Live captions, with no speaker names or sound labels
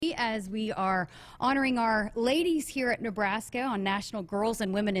as we are honoring our ladies here at Nebraska on National Girls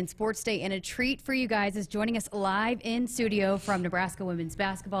and Women in Sports Day. And a treat for you guys is joining us live in studio from Nebraska Women's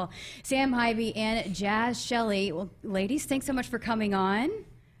Basketball, Sam Haiby and Jazz Shelley. Well, ladies, thanks so much for coming on.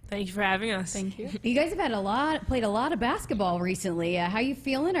 Thank you for having us. Thank you. You guys have had played a lot of basketball recently. How you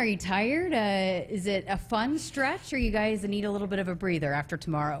feeling? Are you tired? Is it a fun stretch, or you guys need a little bit of a breather after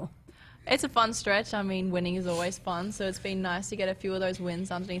tomorrow? It's a fun stretch. I mean, winning is always fun, so it's been nice to get a few of those wins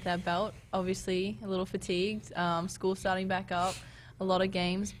underneath our belt. Obviously, a little fatigued. School starting back up, a lot of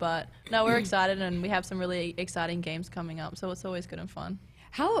games, but no, we're excited, and we have some really exciting games coming up, so it's always good and fun.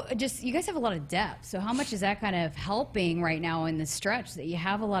 You guys have a lot of depth, so how much is that kind of helping right now in the stretch that you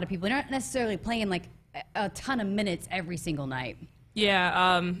have a lot of people? You're not necessarily playing like a ton of minutes every single night.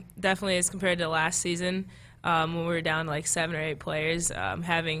 Yeah, definitely as compared to last season when we were down to like 7 or 8 players.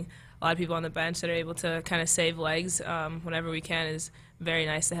 Having a lot of people on the bench that are able to kind of save legs whenever we can is very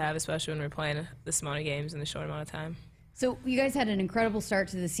nice to have, especially when we're playing this amount of games in a short amount of time. So you guys had an incredible start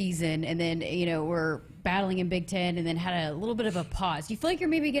to the season, and then we're battling in Big Ten, and then had a little bit of a pause. Do you feel like you're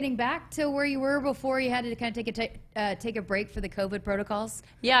maybe getting back to where you were before you had to kind of take a break for the COVID protocols?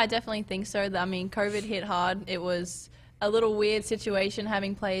 Yeah, I definitely think so. I mean, COVID hit hard. It was a little weird situation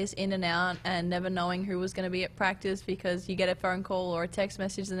having players in and out and never knowing who was going to be at practice, because you get a phone call or a text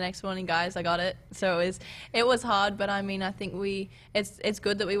message the next morning, guys, I got it. So it was hard, but I mean, I think it's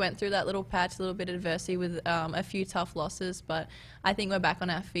good that we went through that little patch, a little bit of adversity with a few tough losses, but I think we're back on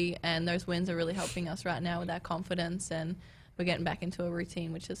our feet, and those wins are really helping us right now with our confidence, and we're getting back into a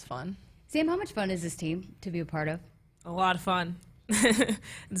routine, which is fun. Sam, how much fun is this team to be a part of? A lot of fun.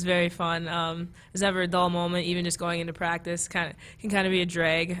 It's very fun. There's never a dull moment. Even just going into practice can kind of be a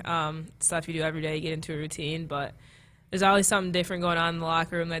drag. Stuff you do every day, you get into a routine, but there's always something different going on in the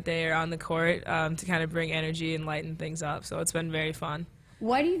locker room that day or on the court to kind of bring energy and lighten things up. So it's been very fun.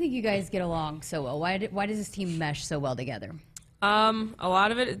 Why do you think you guys get along so well? Why does this team mesh so well together? A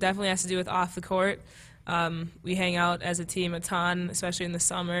lot of it definitely has to do with off the court. We hang out as a team a ton, especially in the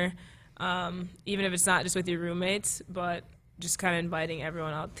summer, even if it's not just with your roommates, but just kind of inviting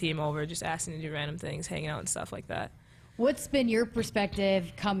everyone out, team over, just asking to do random things, hanging out and stuff like that. What's been your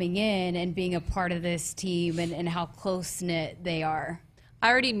perspective coming in and being a part of this team, and how close-knit they are? I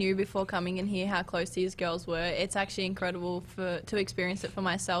already knew before coming in here how close these girls were. It's actually incredible to experience it for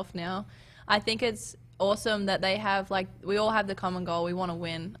myself now. I think it's awesome that we all have the common goal. We want to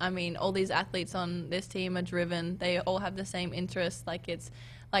win. I mean, all these athletes on this team are driven. They all have the same interests.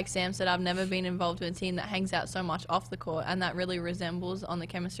 Like Sam said, I've never been involved in a team that hangs out so much off the court, and that really resembles on the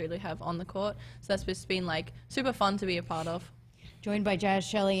chemistry we have on the court. So that's just been super fun to be a part of. Joined by Jazz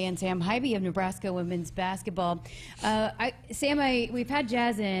Shelley and Sam Haiby of Nebraska Women's Basketball. Sam, we've had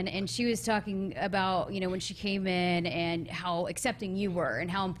Jazz in, and she was talking about, when she came in and how accepting you were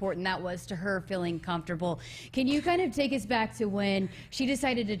and how important that was to her feeling comfortable. Can you kind of take us back to when she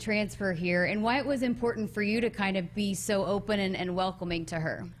decided to transfer here and why it was important for you to kind of be so open and welcoming to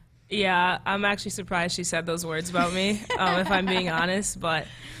her? Yeah, I'm actually surprised she said those words about me, if I'm being honest, but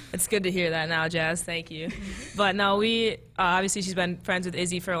it's good to hear that now, Jazz. Thank you. But no, obviously she's been friends with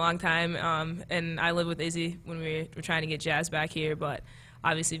Izzy for a long time, and I lived with Izzy when we were trying to get Jazz back here, but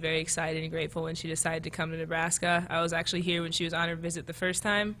obviously very excited and grateful when she decided to come to Nebraska. I was actually here when she was on her visit the first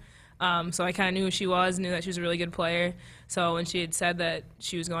time, so I kind of knew who she was, knew that she was a really good player. So when she had said that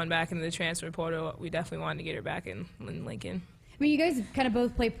she was going back into the transfer portal, we definitely wanted to get her back in Lincoln. I mean, you guys kind of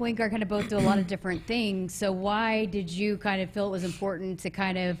both play point guard, kind of both do a lot of different things. So why did you kind of feel it was important to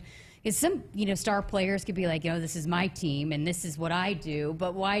kind of, because some, star players could be like, this is my team and this is what I do.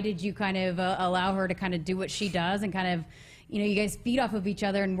 But why did you kind of allow her to kind of do what she does and kind of, you guys feed off of each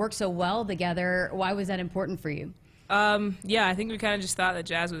other and work so well together? Why was that important for you? Yeah, I think we kind of just thought that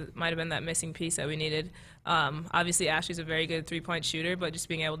Jazz might have been that missing piece that we needed. Obviously, Ashley's a very good three-point shooter, but just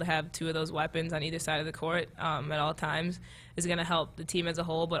being able to have 2 of those weapons on either side of the court at all times is going to help the team as a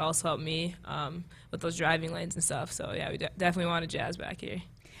whole, but also help me with those driving lanes and stuff. So, yeah, we definitely wanted Jazz back here.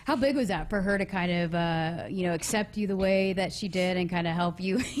 How big was that for her to kind of, accept you the way that she did and kind of help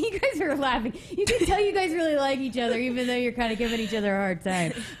you? You guys are laughing. You can tell you guys really like each other, even though you're kind of giving each other a hard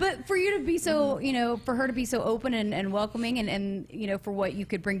time. But for you to be so, for her to be so open and welcoming and, for what you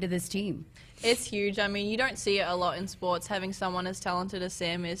could bring to this team. It's huge. I mean, you don't see it a lot in sports, having someone as talented as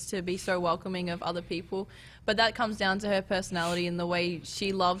Sam is to be so welcoming of other people. But that comes down to her personality and the way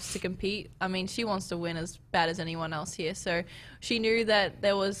she loves to compete. I mean, she wants to win as bad as anyone else here. So she knew that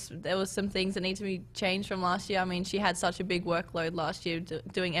there was some things that need to be changed from last year. I mean, she had such a big workload last year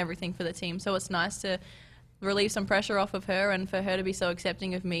doing everything for the team. So it's nice to relieve some pressure off of her, and for her to be so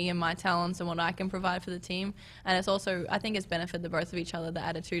accepting of me and my talents and what I can provide for the team. And it's also, I think it's benefited the both of each other, the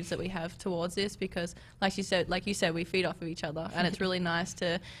attitudes that we have towards this, because like you said, we feed off of each other, and it's really nice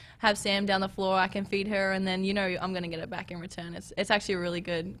to have Sam down the floor. I can feed her, and then I'm going to get it back in return. It's actually a really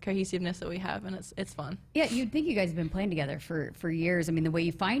good cohesiveness that we have, and it's fun. Yeah, you'd think you guys have been playing together for years. I mean, the way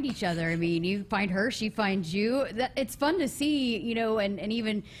you find each other. I mean, you find her, she finds you. It's fun to see, and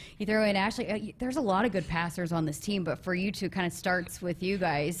even you throw in Ashley. There's a lot of good passers on this team, but for you to kind of starts with you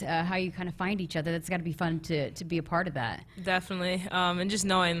guys, how you kind of find each other. That's got to be fun to be a part of that. Definitely, and just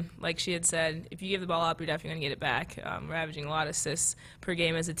knowing, like she had said, if you give the ball up, you're definitely going to get it back. We're averaging a lot of assists per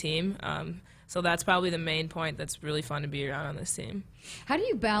game as a team. So that's probably the main point that's really fun to be around on this team. How do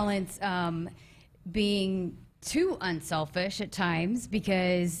you balance being too unselfish at times,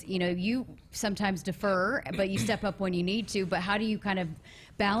 because you sometimes defer but you step up when you need to, but how do you kind of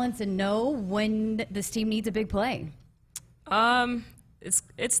balance and know when this team needs a big play?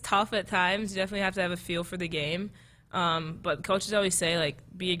 It's tough at times. You definitely have to have a feel for the game, but coaches always say, like,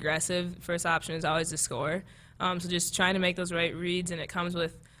 be aggressive. First option is always to score. So just trying to make those right reads, and it comes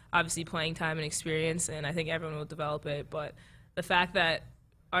with obviously playing time and experience, and I think everyone will develop it. But the fact that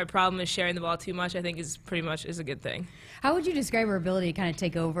our problem is sharing the ball too much, I think is a good thing. How would you describe her ability to kind of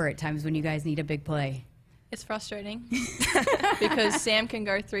take over at times when you guys need a big play? It's frustrating because Sam can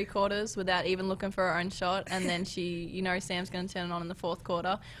go 3 quarters without even looking for her own shot, and then Sam's going to turn it on in the 4th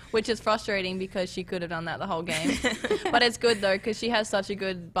quarter, which is frustrating because she could have done that the whole game. But it's good though, because she has such a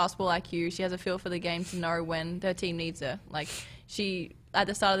good basketball IQ. She has a feel for the game to know when her team needs her. Like, at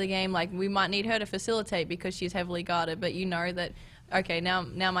the start of the game, like, we might need her to facilitate because she's heavily guarded, but that, okay, now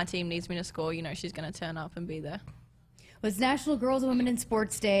my team needs me to score, she's going to turn up and be there. Well, it's National Girls and Women in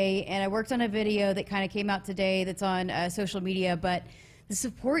Sports Day, and I worked on a video that kind of came out today that's on social media, but the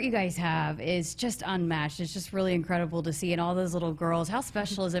support you guys have is just unmatched. It's just really incredible to see, and all those little girls. How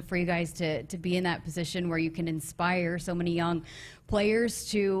special is it for you guys to be in that position where you can inspire so many young players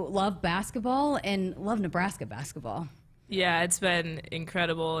to love basketball and love Nebraska basketball? Yeah, it's been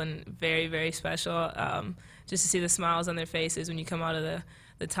incredible and very, very special, just to see the smiles on their faces when you come out of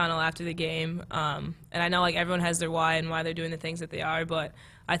the tunnel after the game. And I know, like, everyone has their why and why they're doing the things that they are, but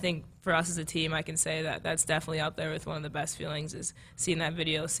I think for us as a team, I can say that that's definitely up there with one of the best feelings, is seeing that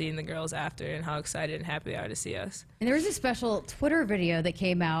video, seeing the girls after, and how excited and happy they are to see us. And there was a special Twitter video that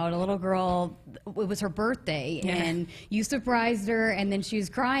came out. A little girl, it was her birthday, and you surprised her, and then she was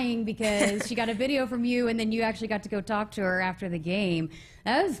crying because she got a video from you, and then you actually got to go talk to her after the game.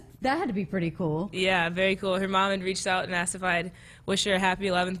 That had to be pretty cool. Yeah, very cool. Her mom had reached out and asked if I'd wish her a happy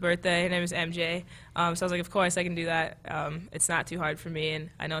 11th birthday. Her name is MJ. So I was like, of course I can do that. It's not too hard for me, and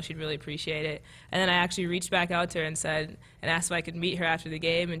I know she'd really appreciate it. And then I actually reached back out to her and asked if I could meet her after the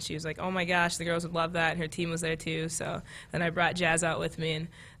game, and she was like, oh my gosh, the girls would love that, and her team was there too. So then I brought Jazz out with me, and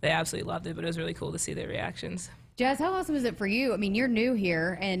they absolutely loved it, but it was really cool to see their reactions. Jazz, how awesome is it for you? I mean, you're new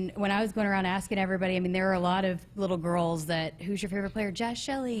here, and when I was going around asking everybody, I mean, there are a lot of little girls who's your favorite player? Jazz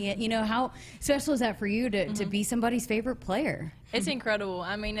Shelley. How special is that for you to be somebody's favorite player? It's incredible.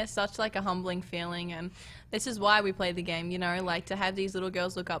 I mean, it's such like a humbling feeling, and this is why we play the game, like to have these little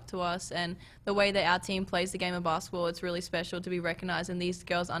girls look up to us, and the way that our team plays the game of basketball, it's really special to be recognized, and these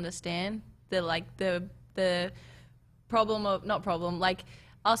girls understand the problem of, not problem, like,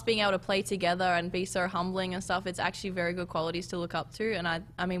 us being able to play together and be so humbling and stuff. It's actually very good qualities to look up to, and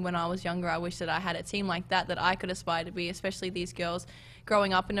I mean, when I was younger, I wish that I had a team like that I could aspire to be, especially these girls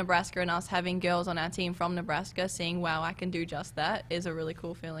growing up in Nebraska, and us having girls on our team from Nebraska, seeing, wow, I can do just that, is a really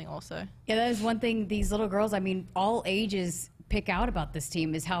cool feeling also. Yeah, that is one thing these little girls, I mean, all ages pick out about this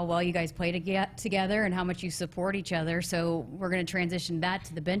team, is how well you guys play together and how much you support each other. So we're going to transition that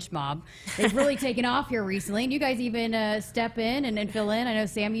to the bench mob. They've really taken off here recently, and you guys even step in and fill in. I know,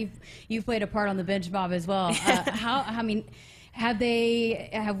 Sam, you've played a part on the bench mob as well.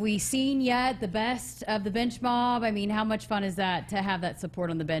 Have we seen yet the best of the bench mob? I mean, how much fun is that to have that support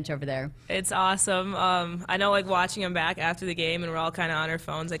on the bench over there? It's awesome. I know, like, watching them back after the game, and we're all kind of on our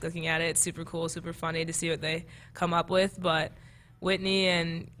phones, like, looking at it. It's super cool, super funny to see what they come up with. But Whitney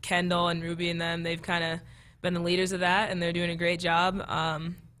and Kendall and Ruby and them, they've kind of been the leaders of that, and they're doing a great job.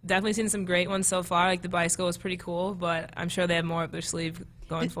 Definitely seen some great ones so far. Like, the bicycle was pretty cool, but I'm sure they have more up their sleeve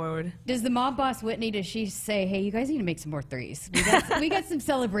going forward. Does the mob boss, Whitney, does she say, hey, you guys need to make some more threes? We got some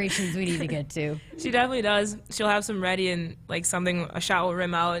celebrations we need to get to. She definitely does. She'll have some ready, and, like, a shot will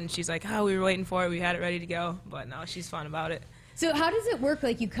rim out, and she's like, oh, we were waiting for it. We had it ready to go. But no, she's fun about it. So how does it work?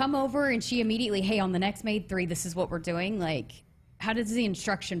 Like, you come over, and she immediately, hey, on the next made three, this is what we're doing? Like, how does the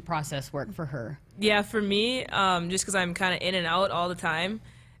instruction process work for her? Yeah, for me, just because I'm kind of in and out all the time,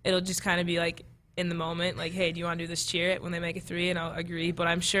 it'll just kind of be like, in the moment, like, hey, do you want to do this cheer when they make a three? And I'll agree. But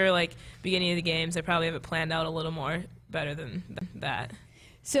I'm sure, like, beginning of the games, I probably have it planned out a little more better than that.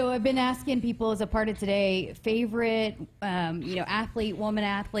 So I've been asking people as a part of today, favorite, athlete, woman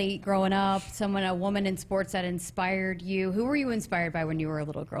athlete growing up, a woman in sports that inspired you. Who were you inspired by when you were a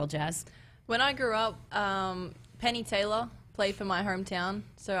little girl, Jazz? When I grew up, Penny Taylor played for my hometown,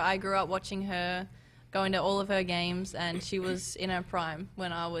 so I grew up watching her, going to all of her games, and she was in her prime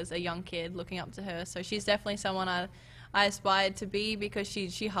when I was a young kid, looking up to her. So she's definitely someone I aspired to be, because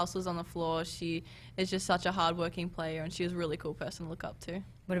she hustles on the floor. She is just such a hardworking player, and she was a really cool person to look up to.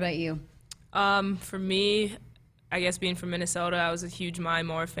 What about you? For me, I guess being from Minnesota, I was a huge Maya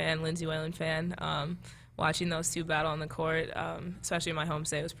Moore fan, Lindsay Whalen fan. Watching those two battle on the court, especially in my home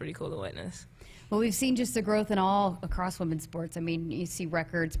state, was pretty cool to witness. Well, we've seen just the growth in all across women's sports. I mean, you see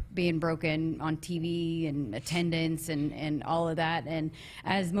records being broken on TV and attendance and all of that. And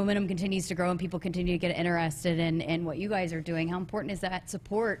as momentum continues to grow and people continue to get interested in what you guys are doing, how important is that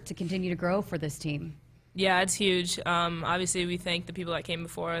support to continue to grow for this team? Yeah, it's huge. Obviously, we thank the people that came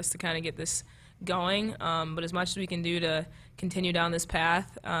before us to kind of get this going. But as much as we can do to continue down this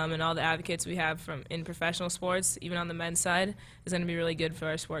path, and all the advocates we have in professional sports, even on the men's side, is going to be really good for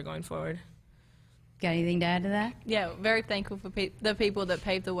our sport going forward. Got anything to add to that? Yeah, very thankful for the people that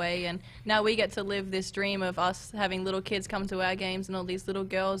paved the way, and now we get to live this dream of us having little kids come to our games and all these little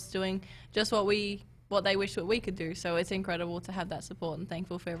girls doing just what they wish that we could do. So it's incredible to have that support, and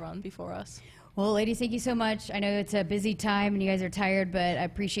thankful for everyone before us. Well, ladies, thank you so much. I know it's a busy time and you guys are tired, but I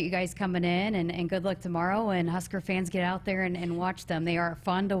appreciate you guys coming in, and good luck tomorrow. And Husker fans, get out there and watch them. They are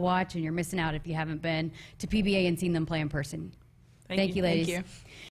fun to watch, and you're missing out if you haven't been to PBA and seen them play in person. Thank you, ladies. Thank you.